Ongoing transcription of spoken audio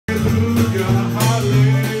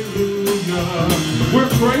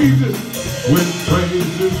praises, when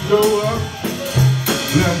praises go up,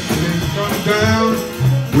 blessings come down.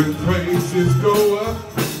 When praises go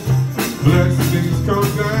up, blessings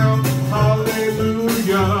come down.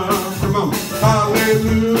 Hallelujah. Come on.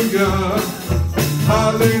 Hallelujah.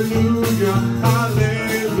 Hallelujah.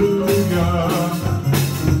 Hallelujah.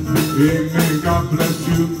 Amen. God bless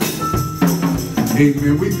you.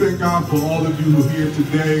 Amen. We thank God for all of you who are here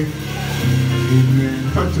today.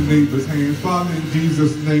 Amen. Touch your neighbor's hand. Father, in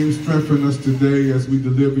Jesus' name, strengthen us today as we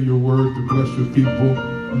deliver your word to bless your people.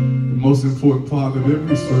 The most important part of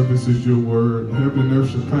every service is your word. Heaven and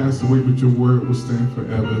earth shall pass away, but your word will stand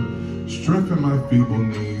forever. Strengthen my feeble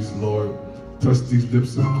knees, Lord. Touch these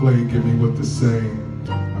lips of clay. Give me what to say.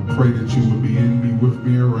 I pray that you will be in me, with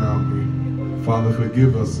me, around me. Father,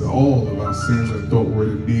 forgive us all of our sins and thought, word,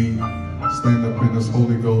 and deed. Stand up in us,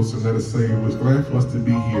 Holy Ghost, and let us say it was glad for us to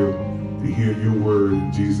be here to hear your word.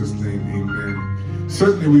 In Jesus' name, amen.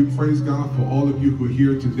 Certainly, we praise God for all of you who are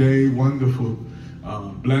here today. Wonderful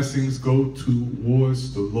blessings go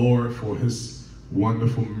towards the Lord for his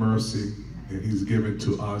wonderful mercy that he's given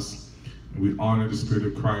to us. We honor the Spirit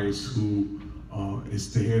of Christ, who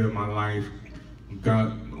is the head of my life.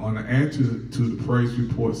 God, I want to add to the praise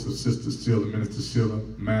reports of Sister Sheila, Minister Sheila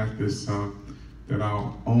Mathis, that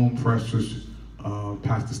our own precious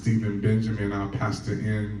Pastor Stephen Benjamin, our pastor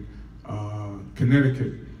in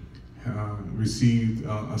Connecticut, received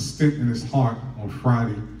a stent in his heart on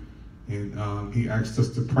Friday, and he asked us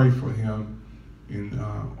to pray for him, and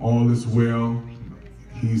all is well.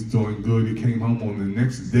 He's doing good. He came home on the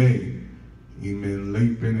next day, amen,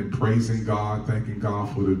 leaping and praising God, thanking God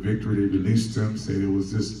for the victory. They released him, said it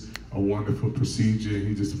was just a wonderful procedure.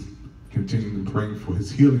 He just continued to pray for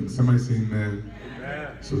his healing. Somebody say amen.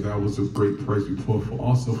 Amen. So that was a great praise report.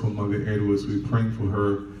 Also for Mother Edwards, we're praying for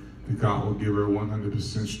her, that God will give her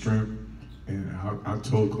 100% strength. And I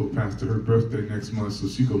told co-pastor her birthday next month, so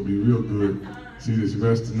she's going to be real good. She just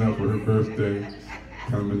resting up for her birthday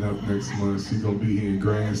coming up next month. She's going to be here in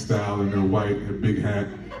grand style in her white, her big hat,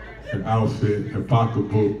 her outfit, her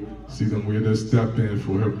pocketbook. She's going to wear this step in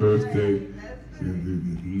for her birthday.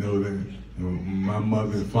 You know that my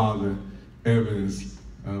mother and father, Evans,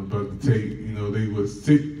 Brother Tate, you know, they would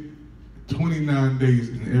sick 29 days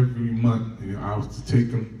in every month. You know, I was to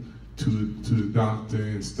take them to the doctor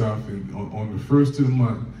and stuff, and on the first of the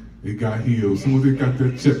month, they got healed. As soon as they got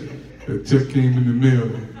that check came in the mail,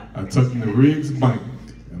 I took them to Riggs Bank,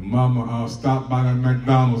 and Mama stopped by that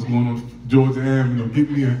McDonald's going on Georgia Avenue, get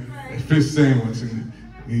me a fish sandwich, and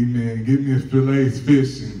amen, give me a filet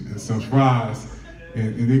fish and some fries,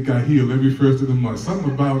 and they got healed every first of the month.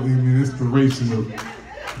 Something about, amen, inspiration of,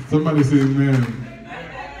 somebody say amen.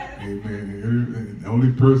 Amen. The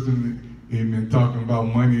only person, amen, talking about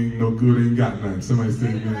money ain't no good, ain't got nothing. Somebody say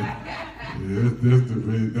amen. Yeah,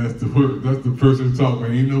 that's the person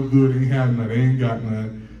talking, ain't no good, ain't have nothing, ain't got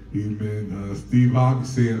nothing. Amen. Steve Harvey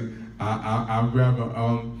said, I'd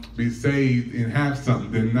rather be saved and have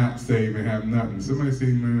something than not saved and have nothing. Somebody say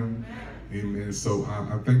amen. Amen. So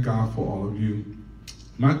I thank God for all of you.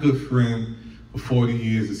 My good friend for 40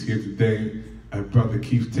 years is here today, Brother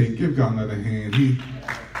Keith Tate. Give God another hand.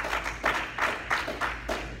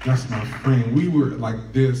 That's my friend. We were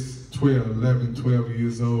like this, 11, 12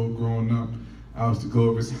 years old growing up. I used to go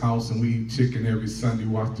over his house and we eat chicken every Sunday,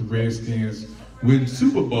 watch the Redskins win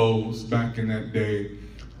Super Bowls back in that day.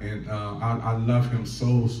 And I love him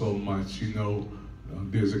so much. You know,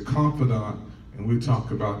 there's a confidant, and we talk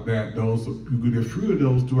about that. You get a few of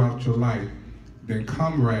those throughout your life. Then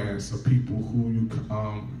comrades are people who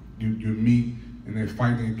you meet and they're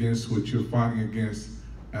fighting against what you're fighting against.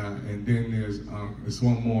 And then there's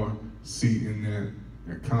one more C in there,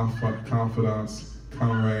 confidants,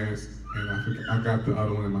 comrades, and I got the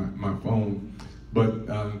other one in my phone. But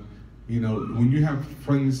you know, when you have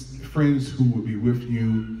friends who will be with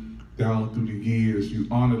you down through the years, you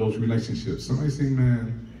honor those relationships. Somebody say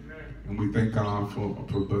amen. And we thank God for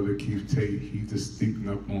Brother Keith Tate. He's just speaking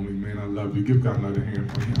up on me, man. I love you. Give God another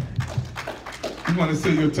hand for him. You want to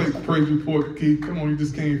say your praise report, Keith? Come on, you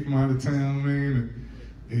just came from out of town, man.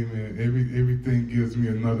 Amen. Everything gives me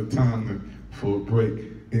another time for a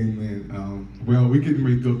break. Amen. Well, we're getting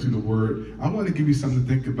ready to go to the Word. I want to give you something to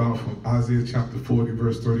think about from Isaiah chapter 40,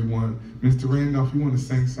 verse 31. Mr. Randolph, you want to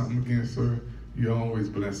sing something again, sir? You always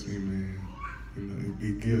bless me, man. You know,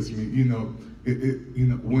 it gives me, you know,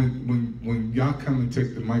 when y'all come and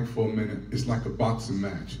take the mic for a minute, it's like a boxing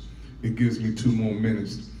match. It gives me 2 more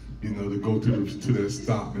minutes, you know, to go to that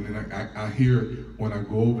stop. And then I hear when I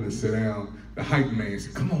go over and sit down, The hype man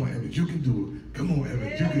said, come on, Evans, you can do it. Come on,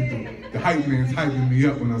 Evans, you can do it. The hype man's hyping me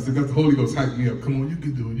up when I said, that's the Holy Ghost hyping me up. Come on, you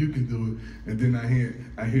can do it, you can do it. And then I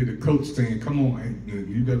hear the coach saying, come on,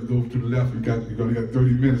 you got to go to the left. You only got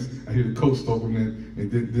 30 minutes. I hear the coach talking that,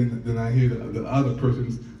 and then I hear the other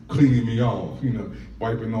person's cleaning me off,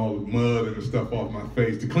 wiping all the mud and the stuff off my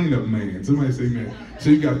face. The cleanup man. Somebody say, man. So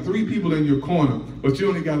you got 3 people in your corner, but you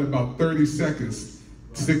only got about 30 seconds,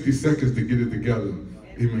 60 seconds to get it together.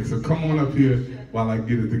 Amen. So come on up here while I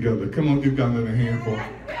get it together. Come on, give God another hand for it.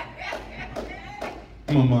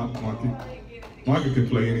 Come on, Marky. Marky can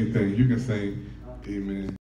play anything. You can sing. Amen.